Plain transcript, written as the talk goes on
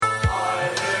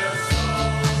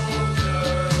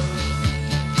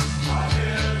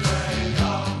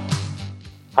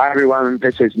Hi everyone,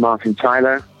 this is Martin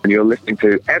Tyler, and you're listening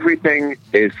to Everything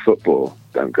is Football.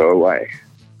 Don't go away.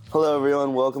 Hello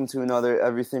everyone, welcome to another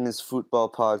Everything is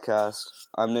Football podcast.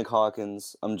 I'm Nick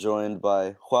Hawkins. I'm joined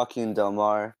by Joaquin Del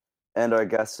Mar and our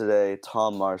guest today,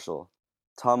 Tom Marshall.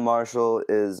 Tom Marshall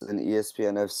is an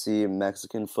ESPN FC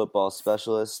Mexican football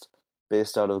specialist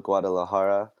based out of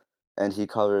Guadalajara, and he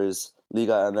covers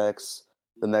Liga MX,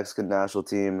 the Mexican national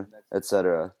team,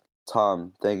 etc.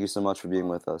 Tom, thank you so much for being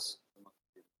with us.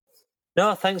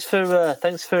 No, thanks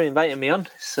for inviting me on.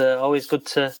 It's always good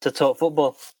to talk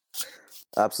football.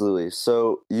 Absolutely.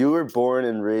 So you were born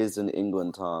and raised in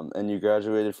England, Tom, and you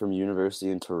graduated from university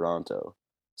in Toronto.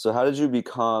 So how did you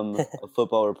become a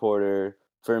football reporter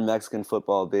for Mexican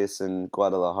football based in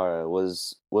Guadalajara?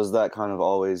 Was that kind of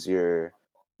always your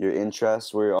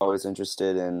interest? Were you always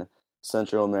interested in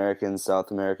Central American,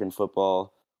 South American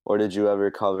football? Or did you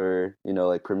ever cover,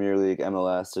 like Premier League,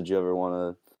 MLS? Did you ever want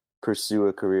to pursue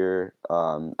a career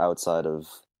outside of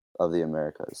the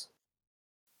Americas?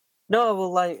 No,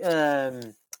 well,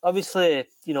 obviously,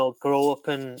 grow up,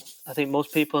 and I think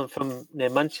most people from near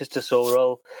Manchester, so we're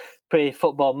all pretty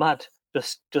football mad.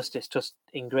 It's just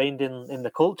ingrained in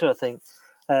the culture, I think.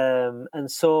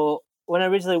 And so when I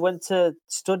originally went to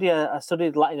study, I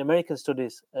studied Latin American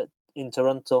studies in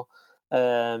Toronto.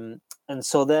 And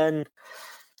so then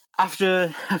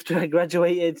after I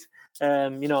graduated, I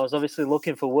was obviously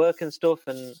looking for work and stuff,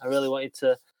 and I really wanted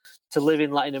to live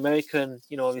in Latin America and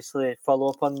obviously follow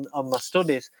up on my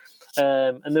studies.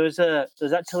 And there's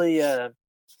actually a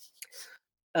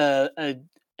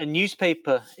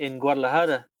newspaper in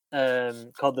Guadalajara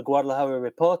called the Guadalajara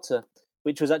Reporter,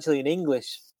 which was actually in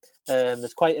English.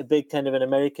 There's quite a big kind of an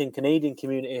American Canadian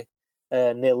community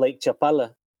near Lake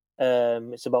Chapala.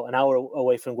 It's about an hour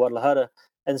away from Guadalajara,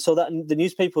 and so that the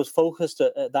newspaper was focused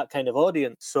at that kind of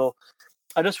audience. So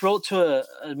I just wrote to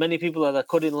as many people as I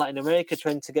could in Latin America,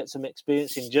 trying to get some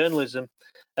experience in journalism.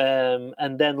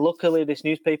 And then luckily this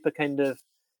newspaper kind of,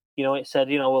 it said,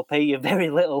 we'll pay you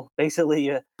very little. Basically,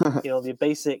 your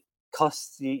basic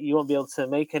costs, you won't be able to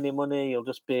make any money. You'll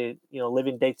just be,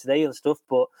 living day to day and stuff.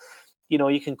 But,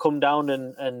 you can come down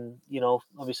and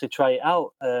obviously try it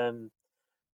out.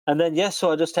 And then,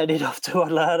 so I just headed off to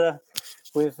Guadalajara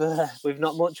with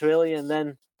not much really. And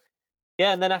then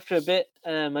after a bit,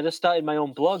 I just started my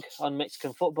own blog on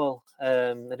Mexican football.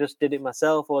 I just did it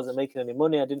myself. I wasn't making any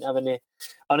money. I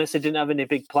honestly didn't have any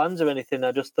big plans or anything.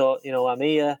 I just thought, I'm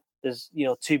here. There's,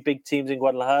 two big teams in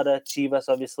Guadalajara, Chivas,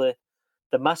 obviously,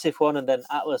 the massive one, and then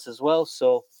Atlas as well.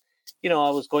 So, I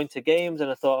was going to games and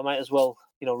I thought I might as well,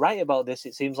 write about this.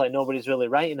 It seems like nobody's really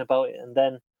writing about it. And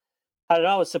then, I don't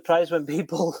know, I was surprised when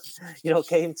people,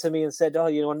 came to me and said, oh,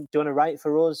 do you want to write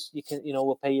for us? You can,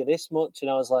 we'll pay you this much. And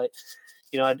I was like,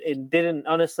 it didn't,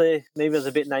 honestly, maybe I was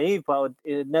a bit naive, but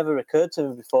it never occurred to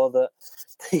me before that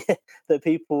that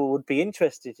people would be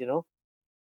interested,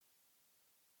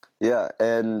 Yeah,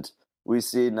 and we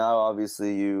see now,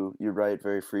 obviously, you write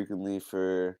very frequently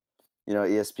for,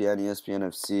 ESPN, ESPN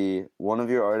FC. One of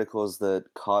your articles that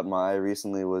caught my eye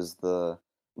recently was the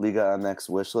Liga MX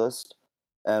wish list.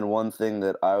 And one thing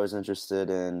that I was interested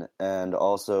in, and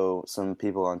also some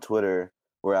people on Twitter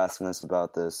were asking us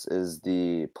about this, is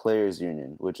the Players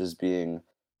Union, which is being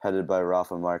headed by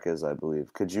Rafa Marquez, I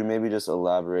believe. Could you maybe just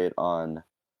elaborate on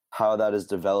how that is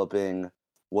developing,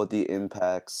 what the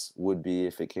impacts would be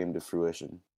if it came to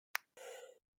fruition?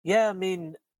 Yeah, I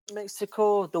mean,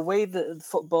 Mexico, the way that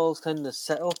football's kind of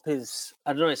set up is,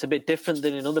 I don't know, it's a bit different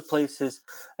than in other places.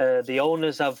 The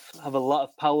owners have a lot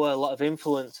of power, a lot of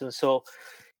influence. And so,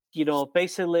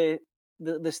 basically,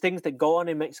 there's things that go on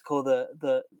in Mexico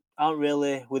that aren't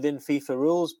really within FIFA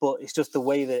rules, but it's just the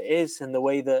way that it is and the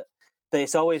way that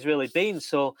it's always really been.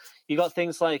 So you got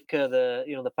things like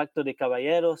the Pacto de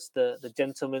Caballeros, the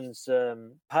gentleman's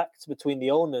pact between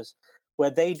the owners, where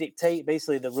they dictate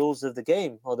basically the rules of the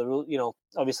game, or the rule,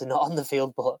 obviously not on the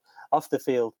field but off the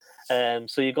field.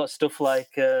 So you got stuff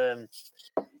like the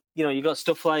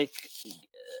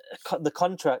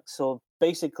contract. So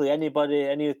basically, any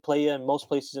player in most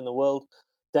places in the world,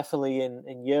 definitely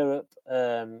in Europe,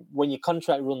 when your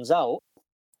contract runs out,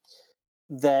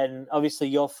 then obviously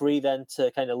you're free then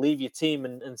to kind of leave your team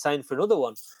and sign for another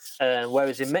one.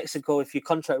 Whereas in Mexico, if your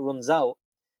contract runs out,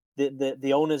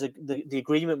 the owners, the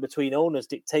agreement between owners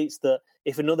dictates that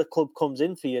if another club comes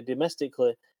in for you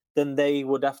domestically, then they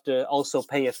would have to also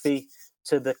pay a fee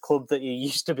to the club that you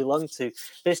used to belong to.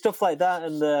 There's stuff like that,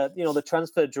 and the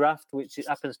transfer draft, which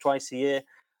happens twice a year.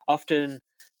 Often,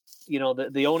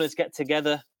 the owners get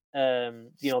together,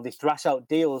 they thrash out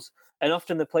deals, and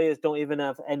often the players don't even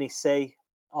have any say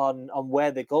on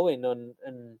where they're going,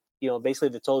 and basically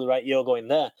they're told, right, you're going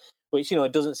there. which,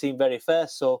 it doesn't seem very fair.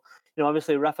 So,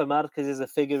 obviously Rafa Marquez is a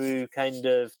figure who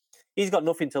he's got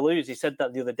nothing to lose. He said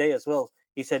that the other day as well.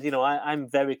 He said, I'm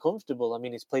very comfortable. I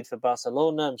mean, he's played for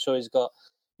Barcelona. I'm sure he's got,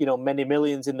 many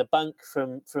millions in the bank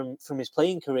from his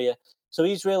playing career. So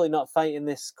he's really not fighting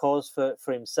this cause for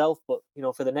himself, but,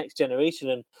 for the next generation.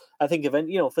 And I think, for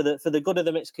the good of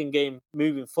the Mexican game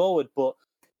moving forward. But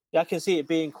I can see it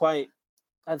being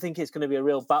I think it's going to be a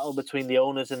real battle between the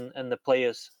owners and the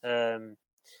players.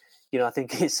 I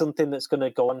think it's something that's going to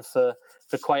go on for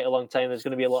quite a long time. There's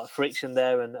going to be a lot of friction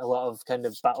there and a lot of kind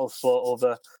of battle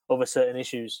fought over certain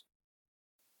issues.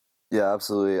 Yeah,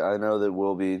 absolutely. I know that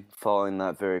we'll be following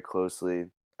that very closely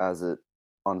as it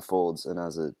unfolds and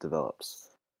as it develops.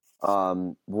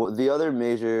 The other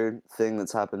major thing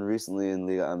that's happened recently in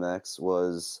Liga MX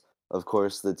was, of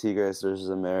course, the Tigres versus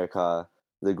America,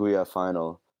 the Guia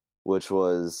final, which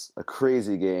was a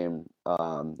crazy game.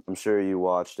 I'm sure you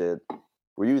watched it.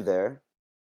 Were you there?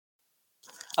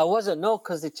 I wasn't, no,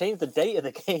 because they changed the date of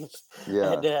the game.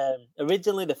 Yeah. And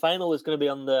originally the final was going to be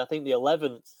on the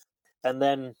 11th, and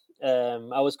then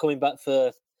I was coming back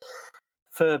for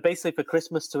basically for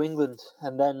Christmas to England,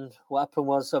 and then what happened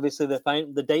was obviously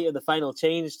the date of the final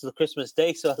changed to the Christmas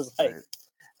day, so I was like,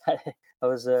 right. I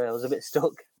was a bit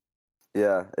stuck.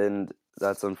 Yeah, and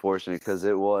that's unfortunate because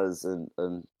it was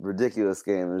a ridiculous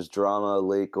game. There's drama,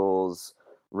 late goals,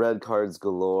 red cards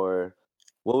galore.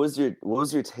 What was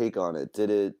your take on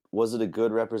it? Was it a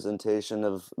good representation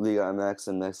of Liga MX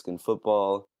and Mexican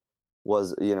football?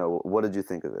 What did you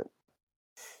think of it?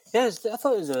 Yeah, I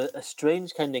thought it was a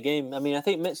strange kind of game. I mean, I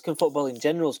think Mexican football in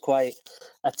general is quite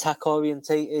attack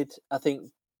orientated. I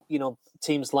think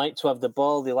teams like to have the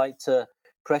ball. They like to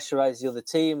pressurize the other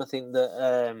team. I think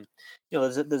that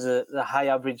there's a high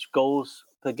average goals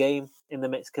per game in the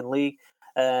Mexican league.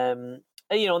 And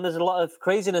there's a lot of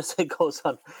craziness that goes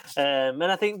on. And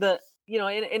I think that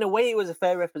in a way it was a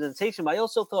fair representation. But I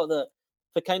also thought that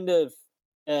for kind of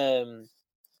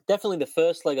definitely the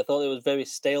first leg, I thought it was very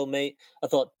stalemate. I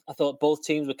thought both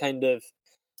teams were kind of,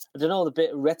 I don't know, a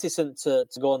bit reticent to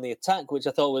go on the attack, which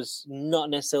I thought was not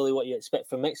necessarily what you expect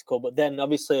from Mexico. But then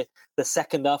obviously the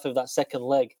second half of that second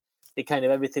leg,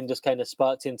 everything just kind of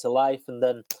sparked into life. And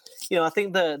then, I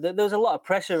think there was a lot of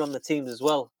pressure on the teams as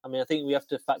well. I mean, I think we have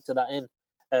to factor that in.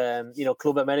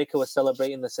 Club America was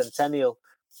celebrating the centennial,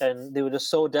 and they were just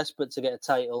so desperate to get a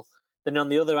title. Then on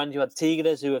the other hand, you had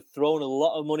Tigres, who have thrown a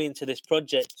lot of money into this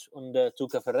project under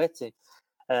Tuca Ferretti.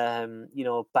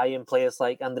 Buying players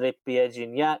like André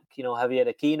Pierre-Gignac,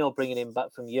 Javier Aquino, bringing him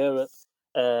back from Europe.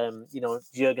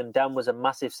 Jürgen Damm was a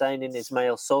massive signing,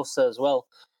 Ismael Sosa as well.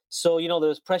 So, there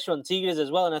was pressure on Tigres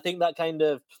as well. And I think that kind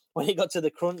of, when it got to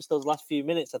the crunch, those last few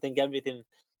minutes, I think everything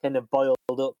kind of boiled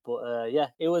up. But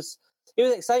it was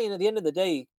exciting. At the end of the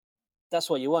day, that's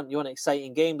what you want. You want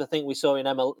exciting games. I think we saw in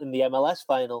the MLS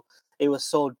final, it was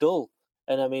so dull.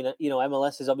 And I mean,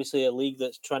 MLS is obviously a league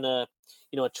that's trying to,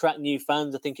 attract new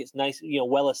fans. I think it's nice,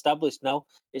 well established now.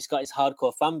 It's got its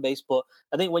hardcore fan base. But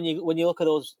I think when you look at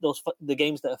the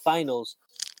games that are finals,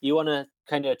 you want to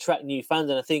kind of attract new fans.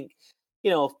 And I think,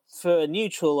 for a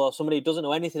neutral or somebody who doesn't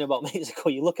know anything about Mexico,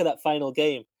 you look at that final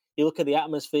game, you look at the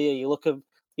atmosphere, you look at,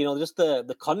 just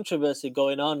the controversy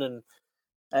going on,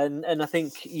 and I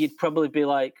think you'd probably be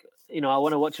like, I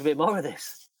want to watch a bit more of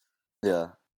this. Yeah.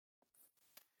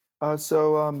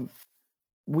 So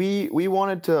we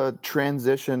wanted to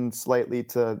transition slightly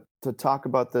to talk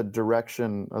about the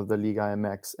direction of the Liga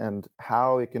MX and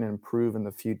how it can improve in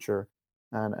the future,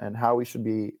 and how we should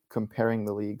be comparing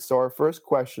the league. So our first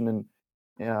question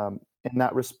in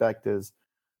that respect is,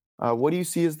 what do you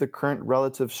see as the current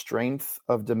relative strength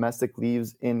of domestic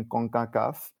leagues in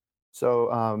CONCACAF?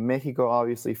 So Mexico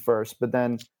obviously first, but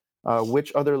then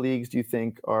which other leagues do you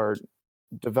think are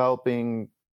developing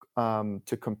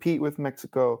to compete with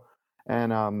Mexico,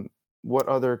 and what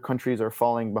other countries are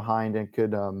falling behind and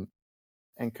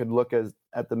could look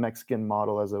at the Mexican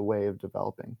model as a way of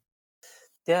developing?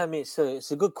 Yeah, I mean,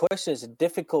 it's a good question. It's a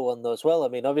difficult one though as well. I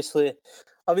mean, obviously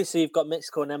you've got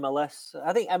Mexico and MLS.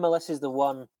 I think MLS is the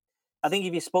one. I think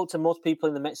if you spoke to most people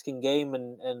in the Mexican game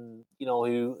and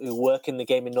who work in the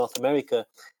game in North America,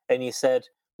 and you said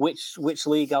which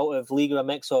league out of Liga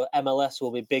MX or MLS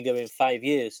will be bigger in 5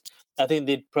 years, I think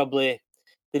they'd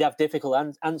have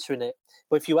difficult answering it.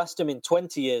 But if you asked them in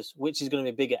 20 years, which is going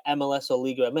to be bigger, MLS or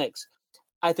Liga MX,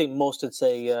 I think most would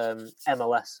say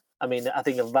MLS. I mean, I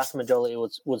think a vast majority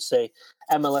would say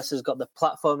MLS has got the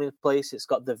platform in place, it's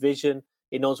got the vision,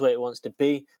 it knows where it wants to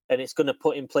be, and it's going to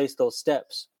put in place those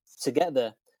steps to get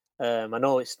there. I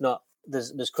know it's not.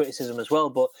 There's criticism as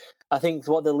well, but I think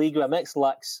what the Liga MX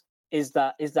lacks is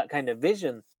that kind of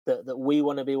vision that we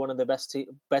want to be one of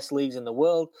the best leagues in the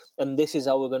world, and this is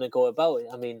how we're going to go about it.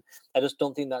 I mean, I just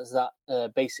don't think that's that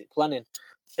basic planning.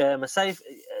 Aside,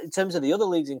 in terms of the other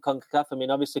leagues in CONCACAF, I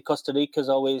mean, obviously Costa Rica's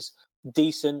always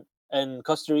decent, and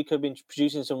Costa Rica have been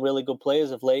producing some really good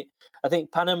players of late. I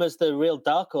think Panama's the real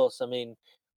dark horse. I mean,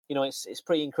 you know, it's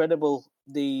pretty incredible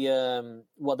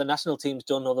what the national team's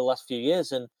done over the last few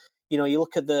years, and you know, you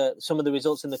look at some of the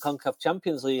results in the CONCACAF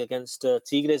Champions League against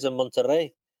Tigres and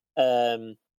Monterrey,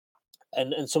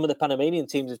 and some of the Panamanian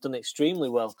teams have done extremely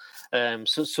well.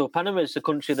 So Panama is a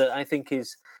country that I think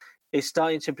is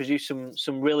starting to produce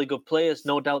some really good players.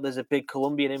 No doubt, there's a big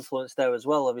Colombian influence there as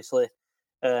well. Obviously,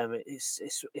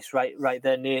 it's right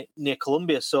there near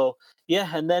Colombia. So yeah,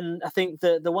 and then I think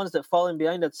the ones that fall in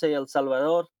behind, I'd say El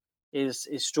Salvador is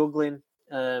struggling,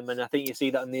 and I think you see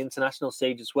that on the international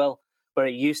stage as well, where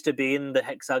it used to be in the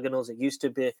hexagonals, it used to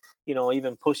be, you know,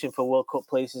 even pushing for World Cup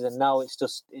places, and now it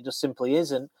just simply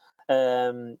isn't.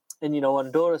 And you know,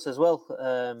 Honduras as well.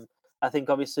 I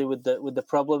think obviously with the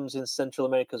problems in Central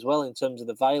America as well, in terms of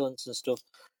the violence and stuff,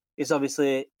 it's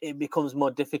obviously it becomes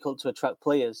more difficult to attract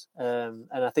players, and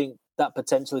I think that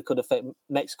potentially could affect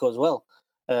Mexico as well.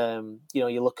 You know,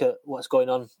 you look at what's going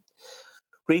on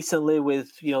recently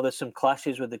with, you know, there's some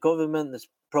clashes with the government, there's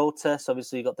protests,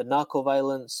 obviously you got the narco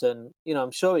violence, and you know,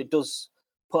 I'm sure it does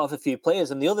put off a few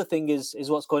players. And the other thing is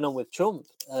what's going on with Trump,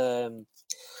 and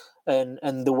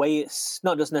the way it's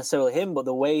not just necessarily him, but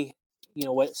the way, you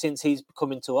know, since he's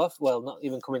coming to office, well, not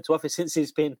even coming to office, since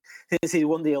he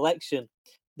won the election,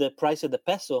 the price of the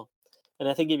peso. And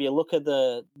I think if you look at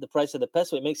the price of the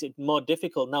peso, it makes it more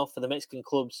difficult now for the Mexican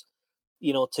clubs,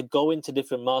 you know, to go into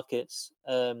different markets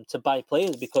to buy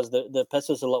players, because the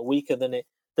peso is a lot weaker than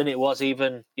it was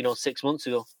even, you know, 6 months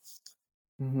ago.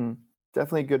 Mm-hmm.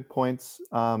 Definitely good points.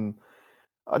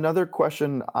 Another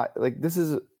question, this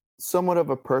is somewhat of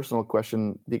a personal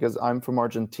question, because I'm from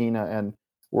Argentina and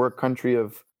we're a country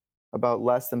of about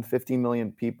less than 50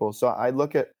 million people. So I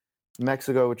look at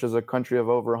Mexico, which is a country of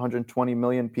over 120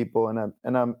 million people, and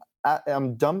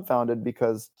I'm dumbfounded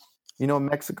because, you know,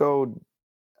 Mexico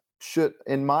should,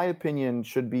 in my opinion,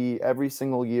 should be every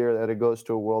single year that it goes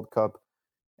to a World Cup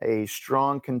a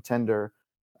strong contender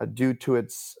due to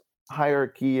its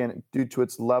hierarchy and due to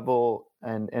its level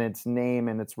and its name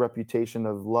and its reputation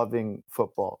of loving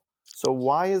football. So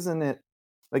why isn't it,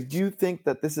 like, do you think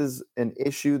that this is an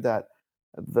issue that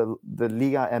the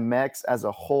Liga MX as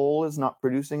a whole is not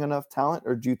producing enough talent,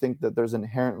 or do you think that there's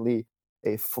inherently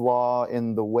a flaw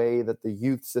in the way that the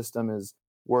youth system is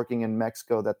working in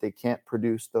Mexico, that they can't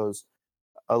produce those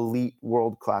elite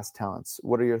world-class talents?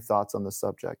 What are your thoughts on the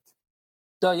subject?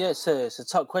 Oh yeah, it's a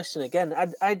tough question again.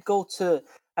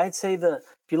 I'd say that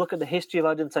if you look at the history of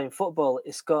Argentine football,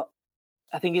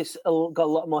 I think it's got a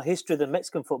lot more history than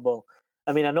Mexican football.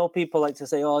 I mean, I know people like to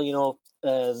say, oh, you know,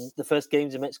 the first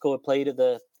games in Mexico were played at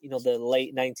the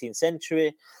late 19th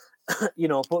century, you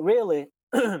know, but really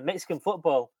Mexican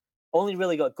football only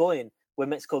really got going when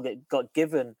Mexico got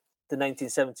given the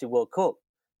 1970 World Cup.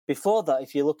 Before that,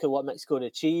 if you look at what Mexico had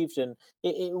achieved, and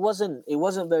it wasn't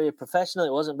very professional,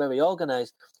 it wasn't very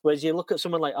organized. Whereas you look at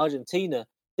someone like Argentina,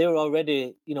 they were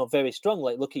already, you know, very strong.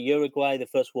 Like look at Uruguay, the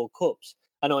first World Cups.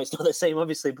 I know it's not the same,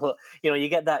 obviously, but you know, you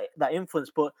get that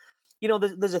influence. But you know,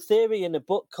 there's a theory in a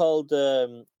book called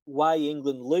Why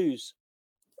England Lose,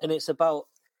 and it's about,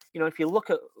 you know, if you look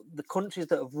at the countries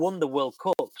that have won the World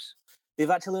Cups, they've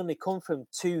actually only come from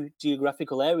two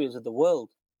geographical areas of the world,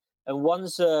 and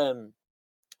one's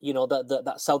you know,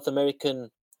 that South American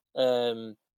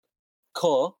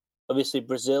core, obviously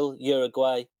Brazil,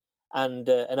 Uruguay, and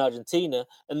Argentina,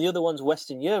 and the other one's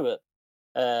Western Europe.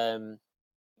 And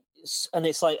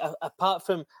it's like, apart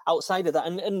from outside of that,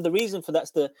 and the reason for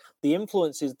that's the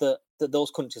influences that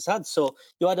those countries had. So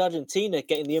you had Argentina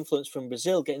getting the influence from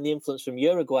Brazil, getting the influence from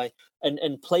Uruguay,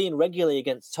 and playing regularly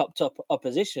against top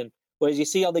opposition. Whereas you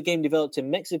see how the game developed in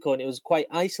Mexico, and it was quite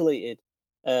isolated.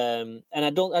 And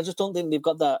I just don't think they've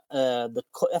got that. I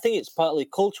think it's partly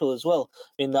cultural as well.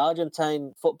 In the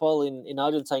Argentine football, in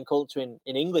Argentine culture, in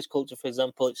English culture, for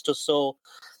example, it's just so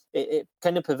it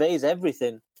kind of pervades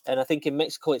everything. And I think in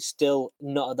Mexico, it's still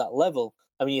not at that level.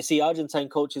 I mean, you see Argentine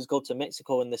coaches go to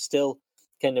Mexico and they're still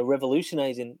kind of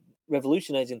revolutionizing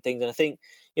things. And I think,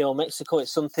 you know, Mexico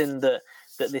is something that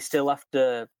they still have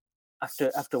to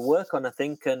work on, I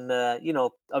think. And, you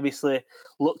know, obviously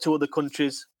look to other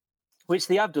countries, which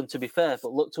they have done, to be fair,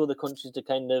 but look to other countries to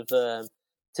kind of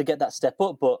to get that step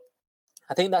up. But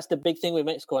I think that's the big thing with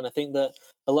Mexico. And I think that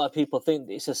a lot of people think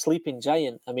it's a sleeping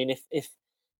giant. I mean, if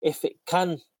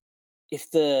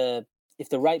if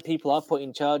the right people are put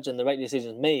in charge and the right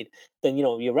decisions made, then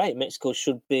you're right. Mexico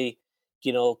should be,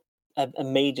 a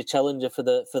major challenger for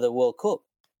the World Cup.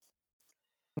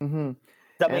 Mm-hmm.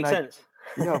 That makes sense.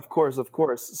 Yeah, of course.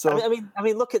 So I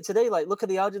mean, look at today. Like, look at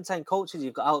the Argentine coaches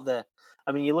you've got out there.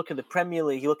 I mean, you look at the Premier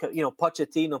League. You look at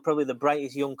Pochettino, probably the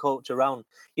brightest young coach around.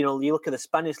 You look at the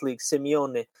Spanish League,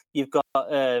 Simeone. You've got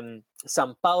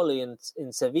Sampaoli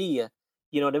in Sevilla.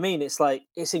 You know what I mean? It's like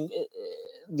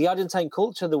the Argentine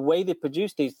culture, the way they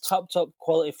produce these top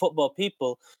quality football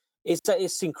people.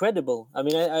 It's incredible. I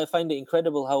mean, I find it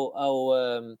incredible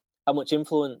how much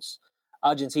influence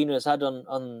Argentina has had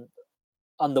on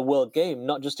the world game,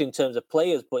 not just in terms of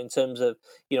players, but in terms of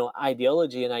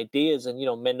ideology and ideas, and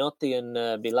Menotti and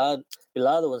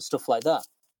Bilardo and stuff like that.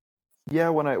 Yeah,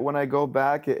 when I go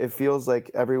back, it feels like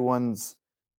everyone's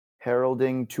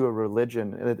heralding to a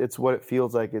religion. It's what it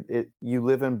feels like. You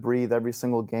live and breathe every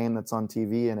single game that's on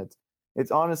TV, and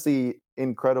it's honestly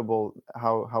incredible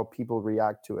how people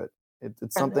react to it.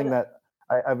 It's something that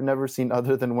I've never seen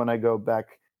other than when I go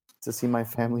back to see my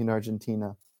family in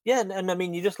Argentina. Yeah, and I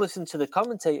mean, you just listen to the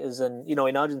commentators, and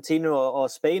in Argentina or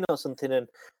Spain or something, and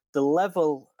the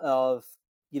level of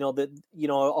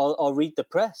or read the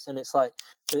press, and it's like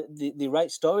they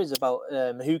write stories about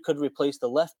who could replace the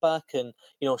left back, and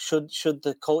should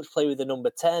the coach play with the number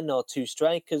 10 or 2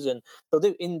 strikers, and they'll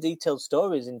do in detailed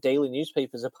stories in daily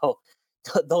newspapers about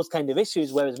those kind of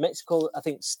issues. Whereas Mexico, I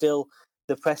think, still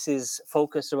the press is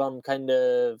focused around kind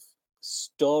of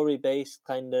story based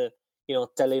kind of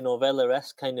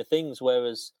telenovela-esque kind of things,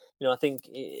 whereas I think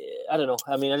I don't know.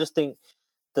 I mean, I just think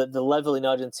that the level in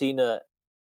Argentina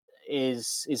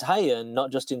is higher, and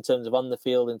not just in terms of on the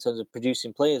field, in terms of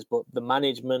producing players, but the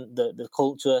management, the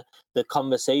culture, the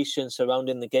conversation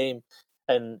surrounding the game,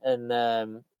 and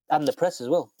the press as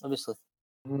well, obviously.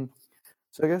 Mm-hmm.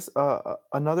 So I guess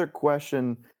another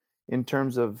question in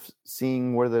terms of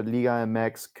seeing where the Liga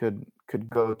MX could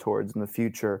go towards in the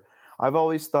future. I've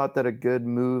always thought that a good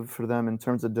move for them in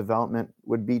terms of development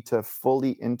would be to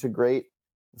fully integrate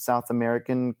South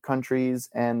American countries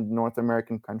and North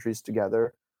American countries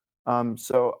together.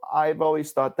 So I've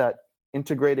always thought that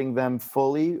integrating them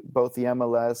fully, both the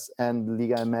MLS and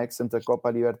Liga MX into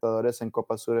Copa Libertadores and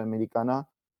Copa Sudamericana,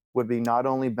 would be not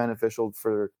only beneficial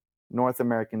for North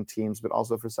American teams, but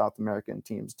also for South American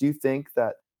teams. Do you think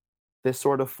that this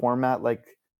sort of format,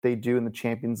 like they do in the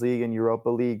Champions League and Europa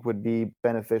League, would be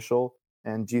beneficial?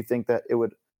 And do you think that it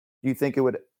would,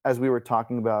 as we were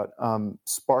talking about,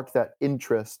 spark that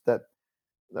interest that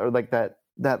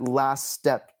last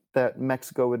step that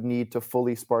Mexico would need to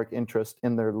fully spark interest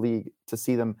in their league, to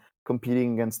see them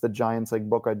competing against the giants like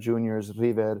Boca Juniors,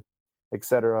 River,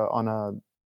 etc. on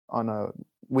a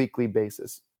weekly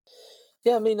basis?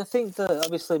 Yeah, I mean, I think that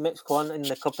obviously Mexico aren't in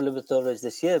the Copa Libertadores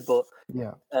this year, but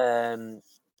yeah,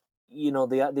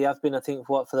 they have been, I think,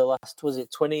 for the last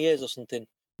 20 years or something.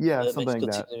 Yeah, something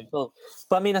like that. But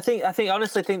I mean, I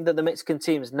honestly think that the Mexican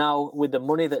teams now, with the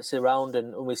money that's around,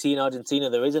 and we see in Argentina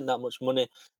there isn't that much money.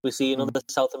 We see in other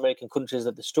South American countries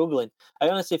that they're struggling. I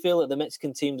honestly feel that the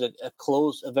Mexican teams are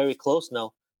very close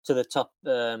now to the top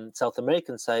South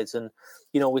American sides. And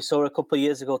we saw a couple of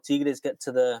years ago Tigres get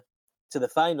to the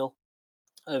final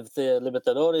of the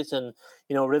Libertadores, and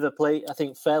River Plate, I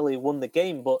think, fairly won the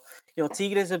game. But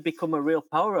Tigres have become a real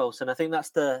powerhouse, and I think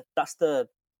that's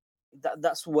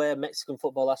where Mexican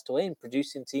football has to aim,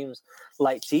 producing teams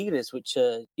like Tigres, which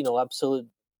are, absolute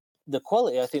the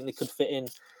quality. I think they could fit in,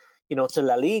 to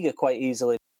La Liga quite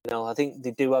easily. I think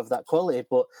they do have that quality.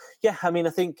 But yeah, I mean, I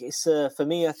think it's for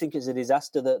me, I think it's a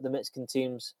disaster that the Mexican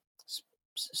teams,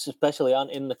 especially,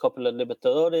 aren't in the Copa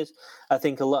Libertadores. I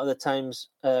think a lot of the times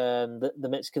the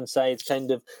Mexican sides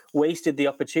kind of wasted the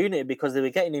opportunity because they were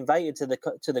getting invited to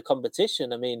the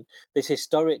competition. I mean, this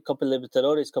historic Copa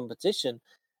Libertadores competition.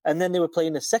 And then they were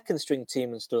playing a second string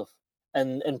team and stuff,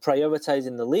 and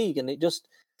prioritizing the league. And it just,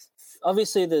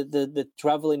 obviously the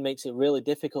traveling makes it really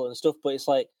difficult and stuff, but it's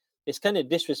kind of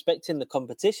disrespecting the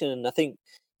competition. And I think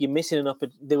they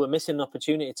were missing an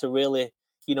opportunity to really,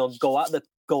 go at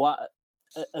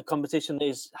a competition that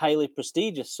is highly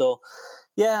prestigious. So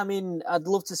yeah, I mean, I'd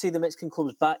love to see the Mexican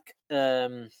clubs back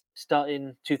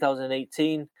starting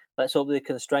 2018. Let's hope they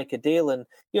can strike a deal. And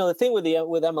the thing with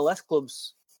MLS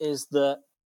clubs is that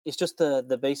it's just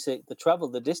the basic, the travel,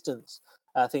 the distance.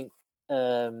 I think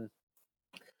that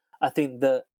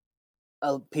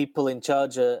people in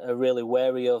charge are really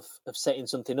wary of setting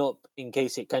something up in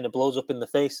case it kind of blows up in the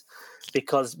face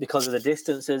because of the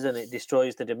distances, and it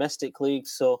destroys the domestic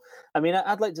leagues. So, I mean,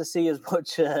 I'd like to see as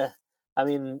much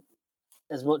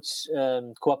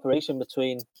cooperation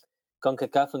between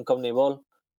CONCACAF and CONMEBOL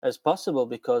as possible,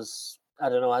 because I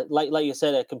don't know. Like you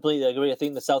said, I completely agree. I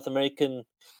think the South American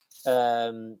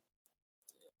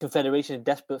Confederation is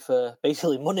desperate for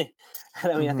basically money.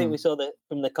 And I mean, I think we saw that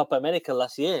from the Copa America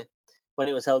last year when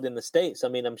it was held in the States. I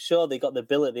mean, I'm sure they got the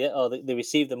bill at the end, or they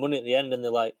received the money at the end, and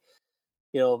they're like,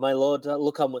 my lord,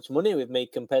 look how much money we've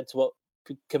made compared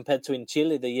to in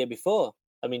Chile the year before.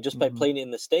 I mean, just by playing it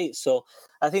in the States. So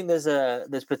I think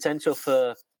there's potential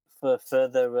for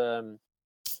further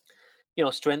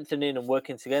strengthening and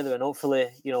working together, and hopefully,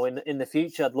 in the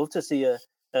future, I'd love to see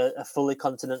a fully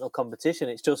continental competition.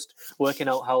 It's just working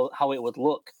out how it would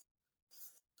look.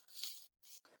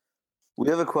 We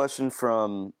have a question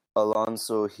from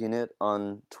Alonso Hinit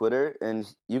on Twitter, and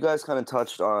you guys kind of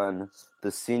touched on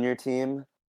the senior team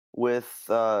with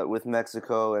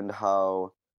Mexico and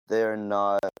how they are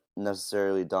not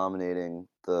necessarily dominating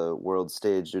the world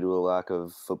stage due to a lack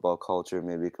of football culture,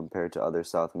 maybe compared to other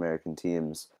South American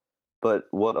teams. But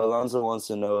what Alonso wants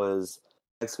to know is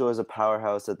Mexico is a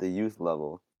powerhouse at the youth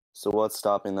level. So what's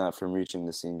stopping that from reaching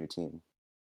the senior team?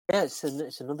 Yeah,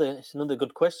 it's another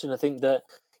good question. I think that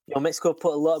Mexico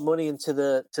put a lot of money into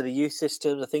the youth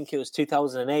system. I think it was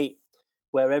 2008,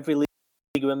 where every Liga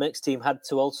MX team had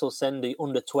to also send the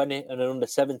under-20 and an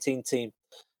under-17 team.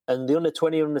 And the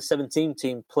under-20 and under-17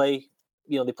 team play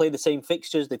the same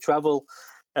fixtures. They travel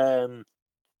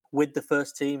with the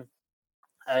first team,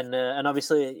 and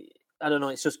obviously, I don't know,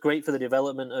 it's just great for the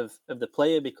development of the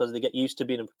player because they get used to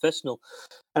being a professional.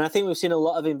 And I think we've seen a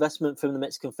lot of investment from the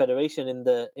Mexican Federation in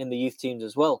the youth teams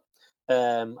as well.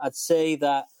 I'd say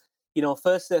that,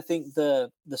 firstly, I think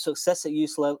the success at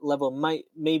youth level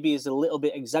maybe is a little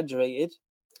bit exaggerated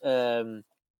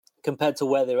compared to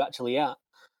where they're actually at.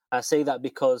 I say that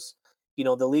because,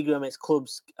 the Liga MX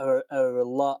clubs are a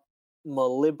lot more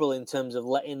liberal in terms of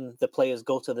letting the players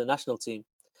go to the national team.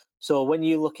 So when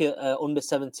you look at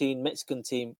under-17 Mexican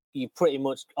team, you pretty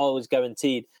much always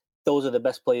guaranteed those are the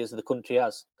best players the country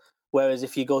has. Whereas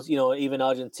if you go, even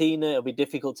Argentina, it'll be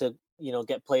difficult to,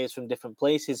 get players from different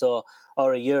places or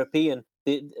a European.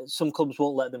 Some clubs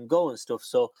won't let them go and stuff.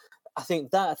 So I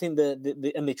think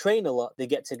and they train a lot. They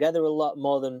get together a lot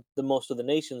more than the most other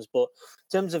nations. But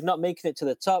in terms of not making it to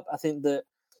the top, I think that,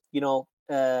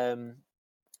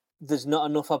 there's not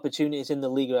enough opportunities in the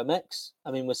Liga MX. I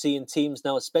mean, we're seeing teams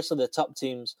now, especially the top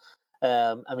teams.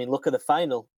 Look at the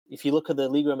final. If you look at the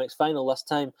Liga MX final last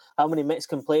time, how many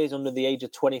Mexican players under the age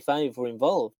of 25 were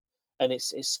involved? And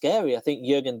it's scary. I think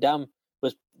Jürgen Damm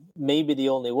was maybe the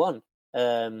only one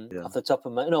off the top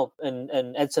of my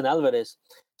and Edson Alvarez.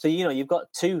 So you've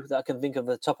got two that I can think of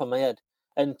at the top of my head,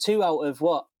 and two out of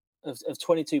what of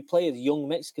 22 players, young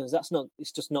Mexicans.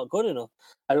 It's just not good enough.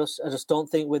 I just don't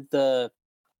think the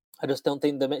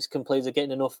Mexican players are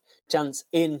getting enough chance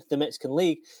in the Mexican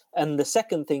league. And the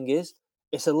second thing is,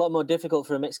 it's a lot more difficult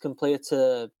for a Mexican player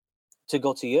to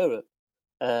go to Europe.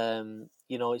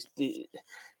 It's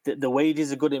the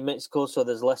wages are good in Mexico, so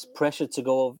there's less pressure to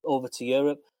go over to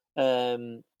Europe.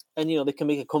 And they can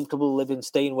make a comfortable living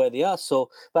staying where they are. So,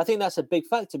 but I think that's a big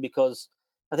factor because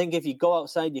I think if you go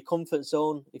outside your comfort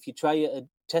zone, if you try to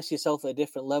test yourself at a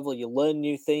different level, you learn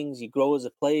new things, you grow as a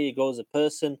player, you grow as a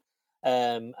person.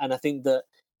 And I think that,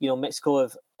 Mexico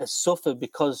has suffered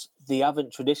because they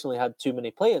haven't traditionally had too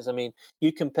many players. I mean,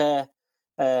 you compare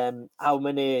how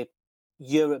many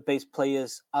Europe-based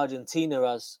players Argentina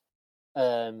has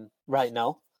right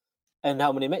now and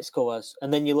how many Mexico has.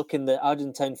 And then you look in the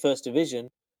Argentine First Division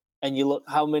and you look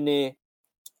how many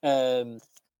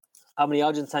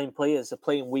Argentine players are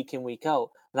playing week in, week out,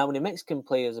 and how many Mexican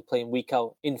players are playing week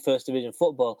out in First Division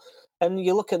football. And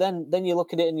you look at then you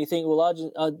look at it and you think, well,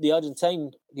 the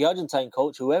Argentine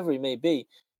coach, whoever he may be,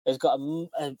 has got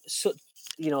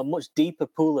a much deeper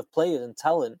pool of players and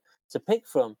talent to pick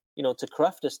from, to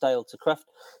craft a style, to craft.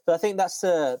 So I think that's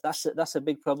a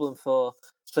big problem for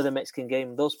the Mexican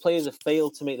game. Those players have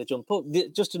failed to make the jump up.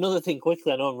 Just another thing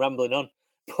quickly, I know I'm rambling on,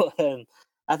 but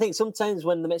I think sometimes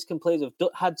when the Mexican players have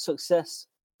had success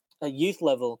at youth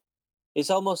level, it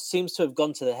almost seems to have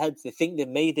gone to their heads. They think they've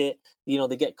made it.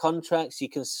 They get contracts. You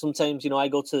can sometimes, I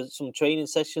go to some training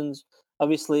sessions,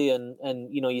 obviously, and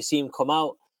you see them come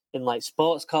out in like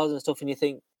sports cars and stuff, and you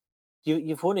think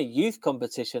you've won a youth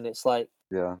competition. It's like,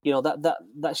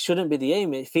 that shouldn't be the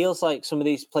aim. It feels like some of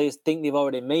these players think they've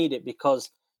already made it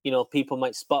because people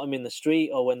might spot them in the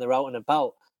street or when they're out and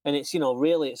about, and it's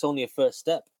really it's only a first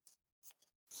step.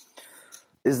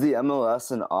 Is the MLS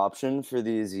an option for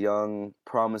these young,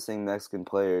 promising Mexican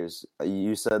players?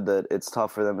 You said that it's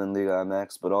tough for them in Liga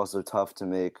MX, but also tough to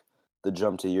make the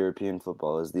jump to European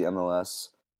football. Is the MLS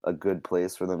a good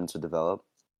place for them to develop?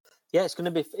 Yeah, it's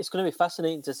going to be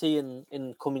fascinating to see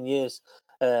in coming years.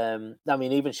 I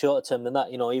mean, even shorter term than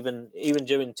that, even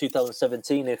during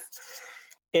 2017,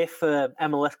 if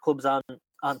MLS clubs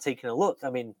aren't taking a look, I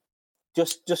mean, you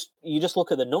just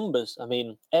look at the numbers. I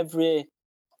mean, every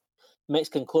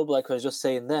Mexican club, like I was just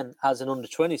saying then, has an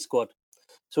under-20 squad.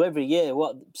 So every year,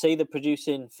 say they're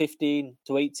producing 15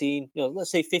 to 18,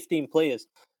 let's say 15 players,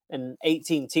 and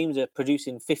 18 teams are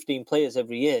producing 15 players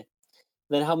every year.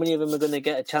 Then how many of them are going to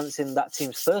get a chance in that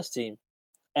team's first team?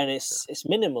 And it's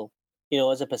minimal.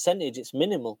 As a percentage, it's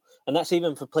minimal, and that's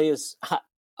even for players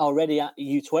already at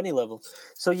U20 level.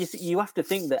 So you have to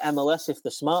think that MLS, if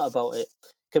they're smart about it,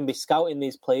 can be scouting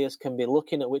these players, can be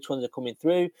looking at which ones are coming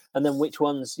through, and then which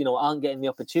ones aren't getting the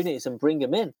opportunities and bring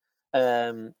them in.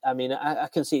 I mean, I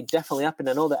can see it definitely happen.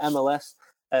 I know that MLS,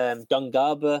 Don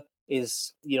Garber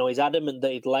is adamant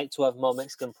that he'd like to have more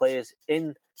Mexican players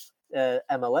in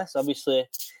MLS. Obviously,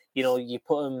 you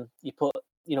put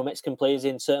Mexican players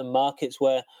in certain markets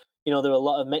where there are a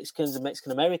lot of Mexicans and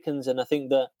Mexican Americans, and I think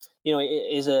that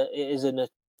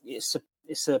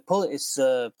it's a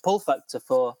pull factor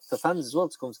for fans as well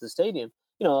to come to the stadium.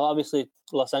 Obviously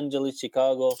Los Angeles,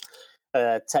 Chicago,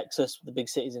 Texas, the big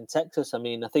cities in Texas. I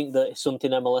mean, I think that it's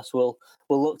something MLS will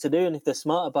look to do, and if they're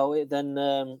smart about it, then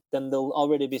they'll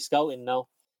already be scouting now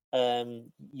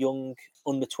young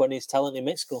under-20s talent in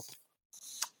Mexico.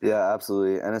 Yeah,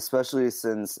 absolutely, and especially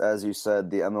since, as you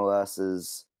said, the MLS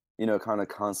is kind of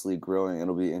constantly growing.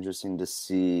 It'll be interesting to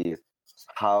see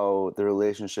how the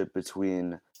relationship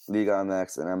between Liga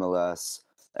MX and MLS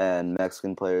and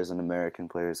Mexican players and American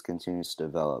players continues to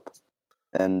develop.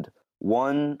 And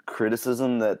one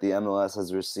criticism that the MLS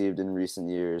has received in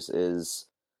recent years is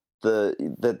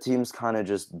the teams kind of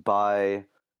just buy,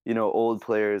 old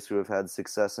players who have had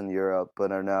success in Europe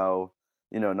but are now,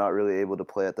 not really able to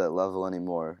play at that level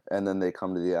anymore. And then they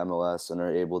come to the MLS and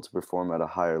are able to perform at a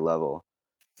higher level.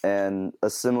 And a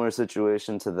similar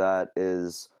situation to that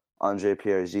is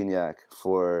André-Pierre Gignac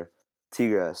for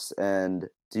Tigres. And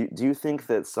do you think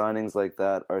that signings like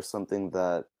that are something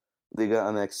that Liga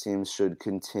MX teams should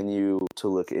continue to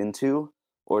look into?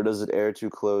 Or does it air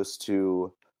too close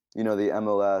to, the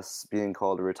MLS being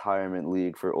called a retirement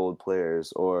league for old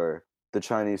players, or the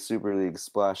Chinese Super League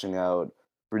splashing out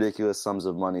ridiculous sums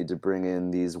of money to bring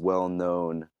in these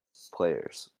well-known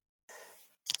players?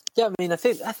 Yeah, I mean, I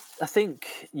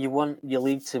think you want your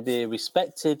league to be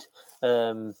respected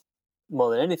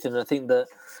more than anything. I think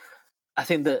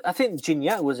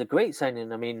Gignac was a great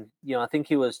signing. I mean, I think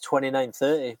he was 29,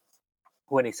 30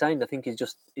 when he signed. I think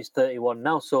he's 31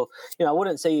 now. So I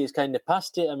wouldn't say he's kind of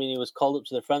past it. I mean, he was called up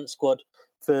to the France squad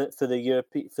for the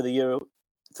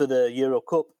Euro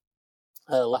Cup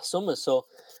last summer. So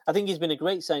I think he's been a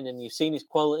great signing. You've seen his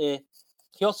quality.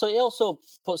 He also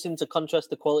puts into contrast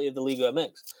the quality of the Liga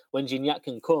MX when Gignac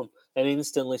can come and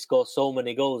instantly score so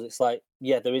many goals. It's like,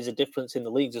 yeah, there is a difference in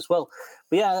the leagues as well.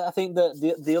 But yeah, I think that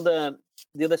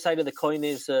the other side of the coin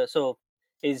is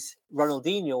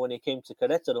Ronaldinho when he came to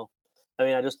Querétaro. I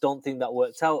mean, I just don't think that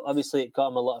worked out. Obviously, it got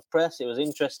him a lot of press. It was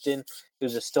interesting. It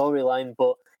was a storyline,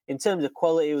 but in terms of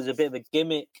quality, it was a bit of a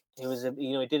gimmick. He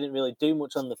didn't really do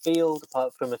much on the field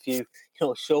apart from a few,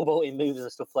 showboating moves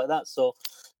and stuff like that. So.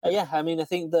 Yeah, I mean, I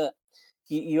think that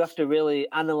you have to really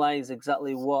analyze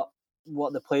exactly what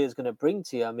the player is going to bring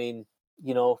to you. I mean,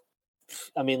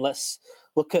 let's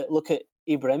look at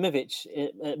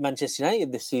Ibrahimovic at Manchester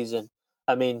United this season.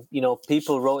 I mean,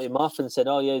 people wrote him off and said,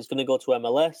 "Oh yeah, he's going to go to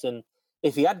MLS." And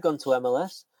if he had gone to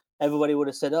MLS, everybody would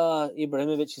have said, "Oh,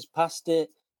 Ibrahimovic is past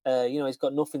it. He's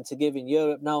got nothing to give in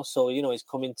Europe now, so he's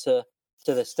coming to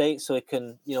the States so he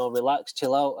can relax,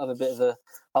 chill out, have a bit of a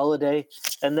holiday."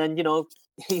 And then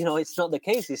it's not the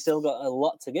case. He's still got a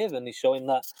lot to give, and he's showing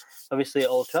that, obviously, at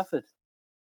Old Trafford.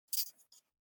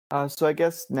 So I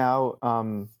guess now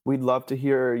we'd love to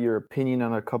hear your opinion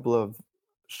on a couple of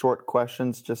short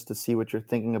questions just to see what you're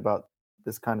thinking about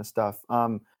this kind of stuff.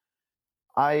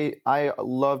 I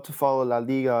love to follow La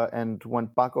Liga, and when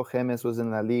Paco Gemes was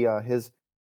in La Liga, his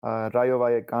Rayo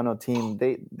Vallecano team,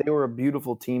 they were a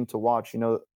beautiful team to watch.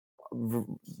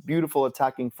 Beautiful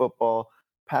attacking football,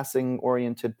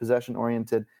 passing-oriented,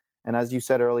 possession-oriented. And as you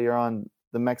said earlier on,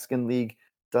 the Mexican League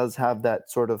does have that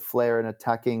sort of flair and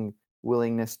attacking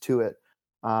willingness to it.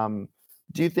 Do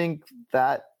you think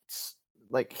that,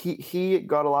 he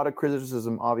got a lot of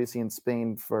criticism, obviously, in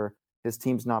Spain for his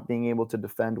teams not being able to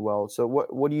defend well. So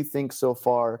what do you think so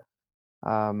far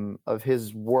of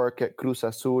his work at Cruz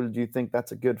Azul? Do you think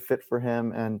that's a good fit for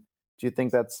him? And do you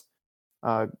think that's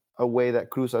a way that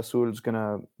Cruz Azul is going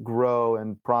to grow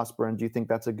and prosper? And do you think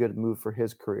that's a good move for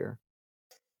his career?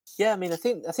 Yeah, I mean, I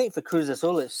think for Cruz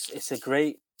Azul, it's a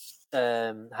great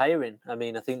hiring. I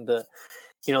mean, I think that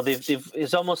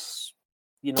it's almost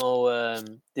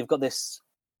they've got this.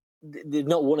 They've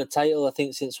not won a title, I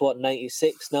think, since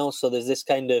 '96 now. So there's this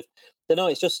kind of, I don't know.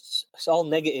 It's all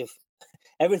negative.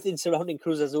 Everything surrounding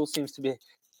Cruz Azul seems to be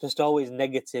just always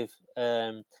negative.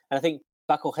 And I think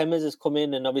Paco Gémez has come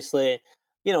in, and obviously,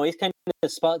 he's kind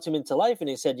of sparked him into life, and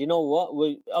he said, you know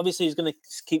what, obviously he's going to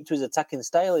keep to his attacking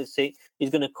style. He's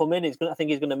going to come in. I think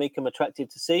he's going to make him attractive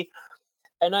to see,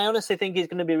 and I honestly think he's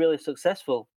going to be really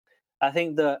successful. I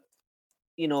think that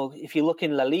if you look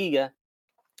in La Liga,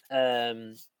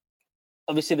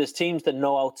 obviously there's teams that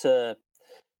know how to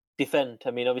defend.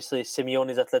 I mean, obviously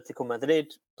Simeone's Atletico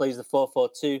Madrid plays the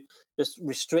 4-4-2, just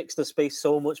restricts the space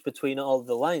so much between all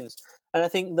the lines. And I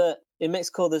think that in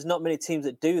Mexico, there's not many teams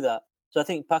that do that. So I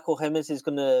think Paco Gémez he's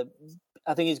going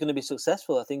to be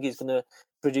successful. I think he's going to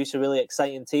produce a really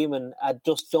exciting team. And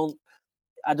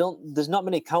there's not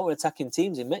many counter-attacking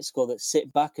teams in Mexico that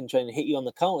sit back and try and hit you on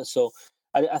the counter. So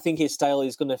I think his style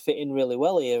is going to fit in really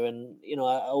well here. And,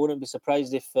 I wouldn't be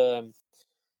surprised if,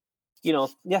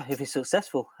 if he's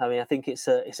successful. I mean, I think it's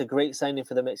a great signing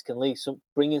for the Mexican League. So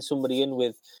bringing somebody in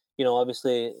with,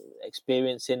 obviously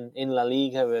experience in La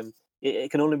Liga,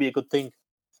 it can only be a good thing.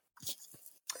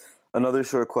 Another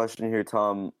short question here,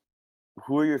 Tom.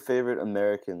 Who are your favorite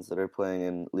Americans that are playing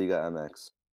in Liga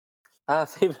MX?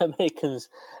 Favorite Americans.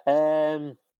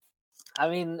 I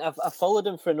mean, I've followed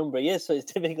them for a number of years, so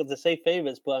it's difficult to say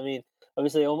favorites. But I mean,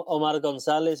 obviously, Omar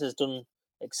Gonzalez has done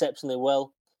exceptionally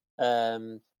well.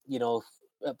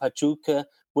 Pachuca,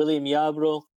 William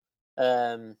Yarbrough,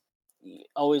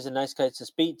 always a nice guy to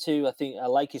speak to. I think I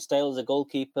like his style as a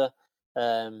goalkeeper.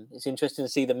 It's interesting to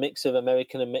see the mix of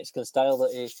American and Mexican style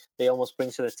that he almost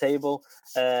brings to the table.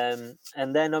 And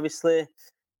then obviously,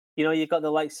 you've got the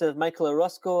likes of Michael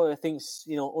Orozco, who I think's,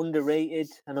 underrated.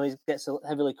 I know he gets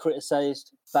heavily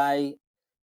criticised by,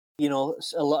 a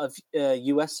lot of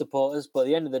US supporters, but at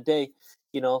the end of the day,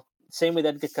 same with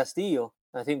Edgar Castillo.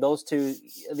 I think those two,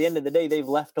 at the end of the day, they've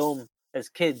left home as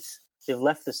kids. They've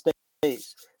left the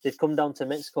States. They've come down to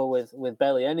Mexico with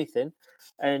barely anything.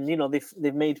 And,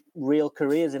 they've made real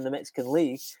careers in the Mexican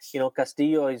League.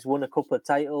 Castillo, he's won a couple of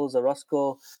titles.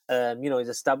 Orozco, he's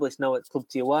established now at Club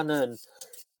Tijuana. And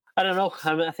I don't know.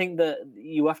 I mean, I think that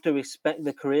you have to respect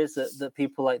the careers that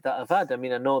people like that have had. I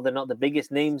mean, I know they're not the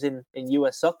biggest names in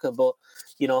US soccer, but,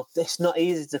 it's not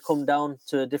easy to come down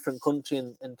to a different country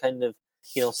and kind of,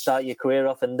 start your career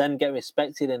off and then get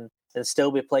respected and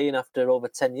still be playing after over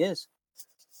 10 years.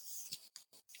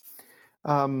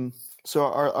 So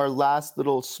our last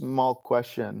little small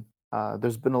question,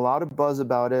 there's been a lot of buzz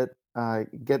about it.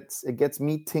 It gets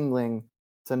me tingling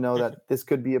to know that this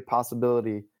could be a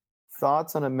possibility.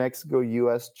 Thoughts on a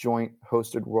Mexico-US joint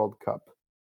hosted World Cup?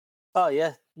 Oh,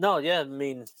 yeah. No, yeah. I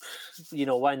mean,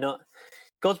 why not?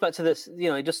 Goes back to this,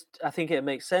 I think it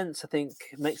makes sense. I think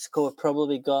Mexico have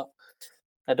probably got,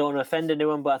 I don't want to offend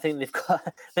anyone, but I think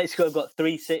Mexico have got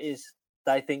 3 cities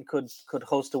that I think could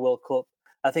host a World Cup.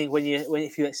 I think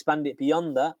if you expand it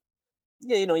beyond that,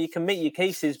 you can make your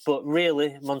cases, but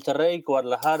really Monterrey,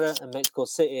 Guadalajara, and Mexico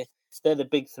City, they're the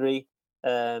big 3.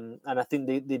 And I think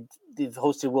they've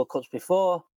hosted World Cups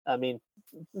before. I mean,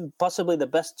 possibly the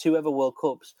best 2 ever World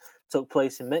Cups took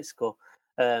place in Mexico.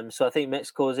 So I think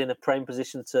Mexico is in a prime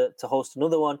position to host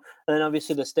another one. And then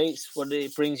obviously the States,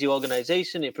 it brings you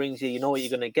organization, it brings you, what you're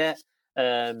going to get,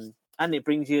 and it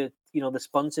brings you, the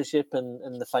sponsorship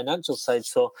and the financial side.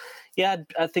 So, yeah,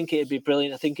 I think it'd be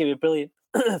brilliant. I think it'd be brilliant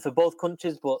for both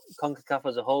countries, but CONCACAF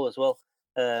as a whole as well.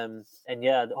 And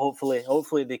yeah,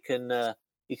 hopefully they can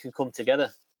come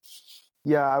together.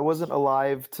 Yeah, I wasn't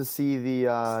alive to see the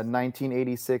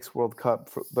 1986 World Cup,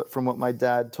 but from what my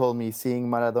dad told me, seeing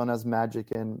Maradona's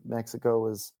magic in Mexico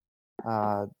was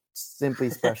simply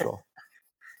special.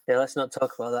 Yeah, let's not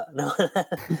talk about that.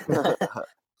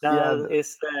 No,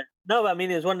 it's no. I mean,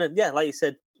 it was one of like you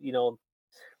said.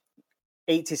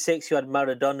 86 you had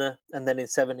Maradona, and then in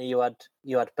 70 you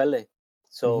had Pele.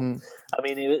 So I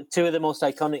mean, it was 2 of the most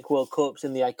iconic World Cups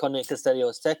in the iconic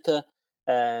Estadio Azteca.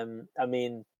 I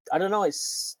mean, I don't know.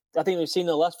 I think we've seen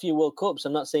the last few World Cups.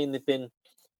 I'm not saying they've been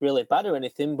really bad or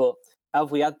anything, but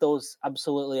have we had those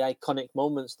absolutely iconic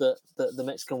moments that the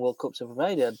Mexican World Cups have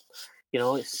provided?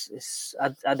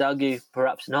 I'd argue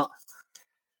perhaps not.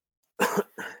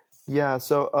 Yeah.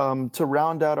 So to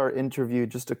round out our interview,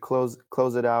 just to close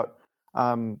it out,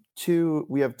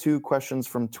 we have 2 questions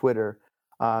from Twitter.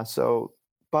 So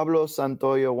Pablo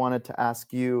Santoyo wanted to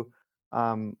ask you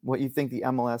what you think the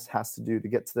MLS has to do to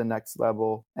get to the next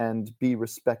level and be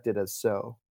respected as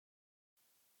so.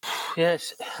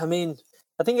 Yes, I mean,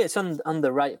 I think it's on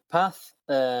the right path.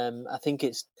 I think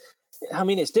it's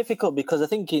difficult because I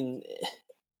think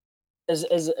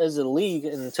as a league,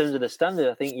 in terms of the standard,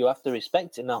 I think you have to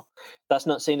respect it. Now, that's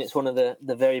not saying it's one of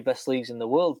the very best leagues in the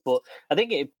world, but I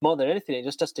think more than anything, it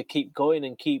just has to keep going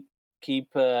and keep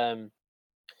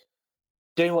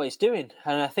doing what it's doing.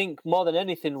 And I think more than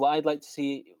anything, what I'd like to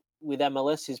see with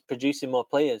MLS is producing more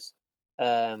players,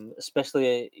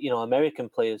 especially American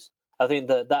players. I think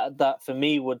that for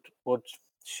me would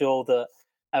show that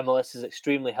MLS is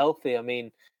extremely healthy. I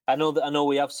mean, I know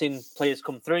we have seen players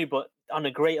come through, but on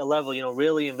a greater level,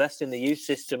 really invest in the youth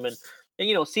system and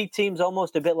see teams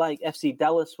almost a bit like FC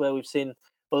Dallas, where we've seen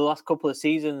for the last couple of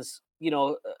seasons,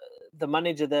 the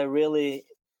manager there really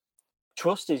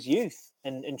trust his youth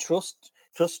and trust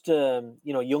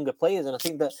younger players, and I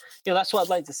think that that's what I'd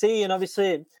like to see, and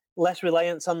obviously less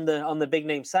reliance on the big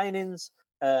name signings,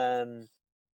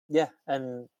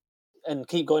 and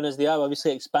keep going as they are.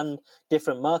 Obviously, expand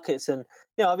different markets, and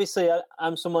obviously,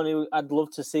 I'm someone who I'd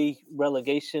love to see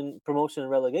promotion and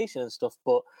relegation and stuff.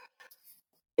 But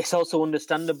it's also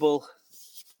understandable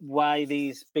why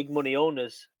these big money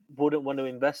owners wouldn't want to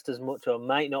invest as much, or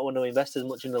might not want to invest as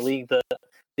much in the league, that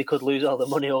they could lose all the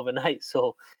money overnight.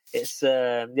 So it's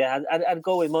I'd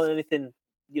go with more than anything,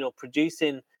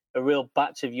 producing a real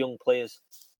batch of young players.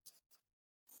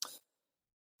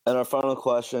 And our final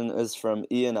question is from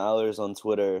Ian Allers on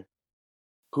Twitter.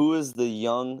 Who is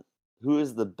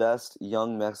the best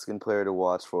young Mexican player to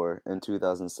watch for in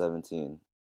 2017?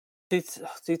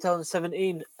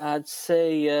 2017, I'd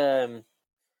say,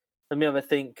 let me have a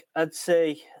think. I'd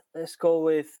say, let's go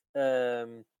with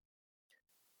Cesar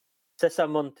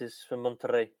Montes from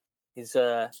Monterrey. He's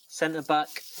a centre-back.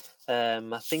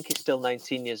 I think he's still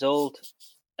 19 years old.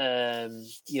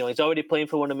 He's already playing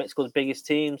for one of Mexico's biggest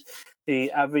teams.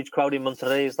 The average crowd in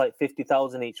Monterrey is like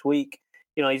 50,000 each week.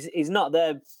 He's not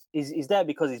there. He's there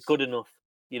because he's good enough.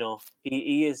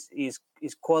 He's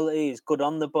quality. He's good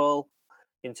on the ball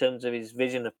in terms of his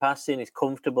vision of passing. He's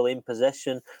comfortable in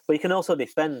possession, but he can also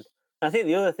defend. And I think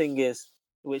the other thing is,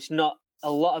 which not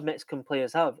a lot of Mexican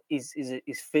players have, is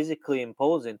physically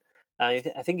imposing. I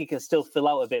think he can still fill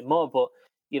out a bit more, but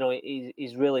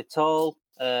he's really tall.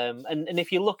 And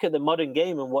if you look at the modern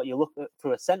game and what you look at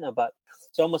for a centre back,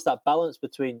 it's almost that balance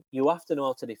between you have to know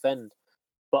how to defend,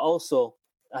 but also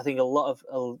I think a lot of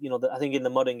I think in the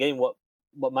modern game what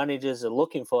managers are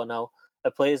looking for now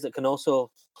are players that can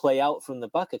also play out from the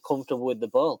back, are comfortable with the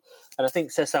ball, and I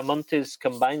think Cesar Montes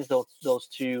combines those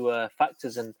two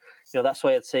factors, and that's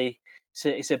why I'd say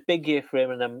it's a big year for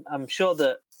him, and I'm sure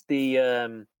that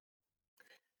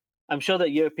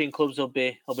European clubs will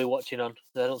be watching on.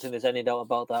 I don't think there's any doubt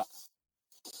about that.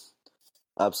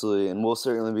 Absolutely, and we'll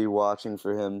certainly be watching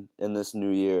for him in this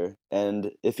new year.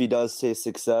 And if he does taste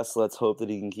success, let's hope that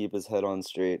he can keep his head on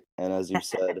straight, and as you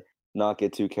said, not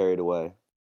get too carried away.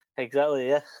 Exactly,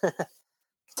 yeah.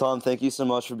 Tom, thank you so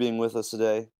much for being with us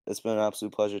today. It's been an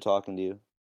absolute pleasure talking to you.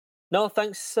 No,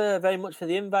 thanks very much for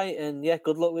the invite, and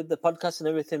good luck with the podcast and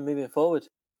everything moving forward.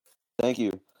 Thank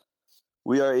you.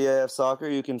 We are EIF Soccer.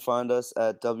 You can find us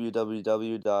at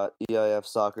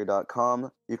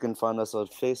www.eifsoccer.com. You can find us on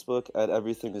Facebook at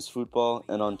Everything is Football,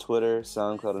 and on Twitter,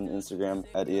 SoundCloud, and Instagram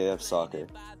at EIF Soccer.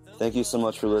 Thank you so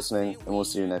much for listening, and we'll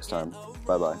see you next time.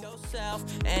 Bye-bye.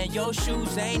 And your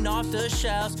shoes ain't off the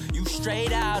shelves. You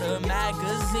straight out of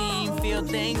magazine. Feel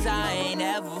things I ain't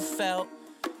ever felt.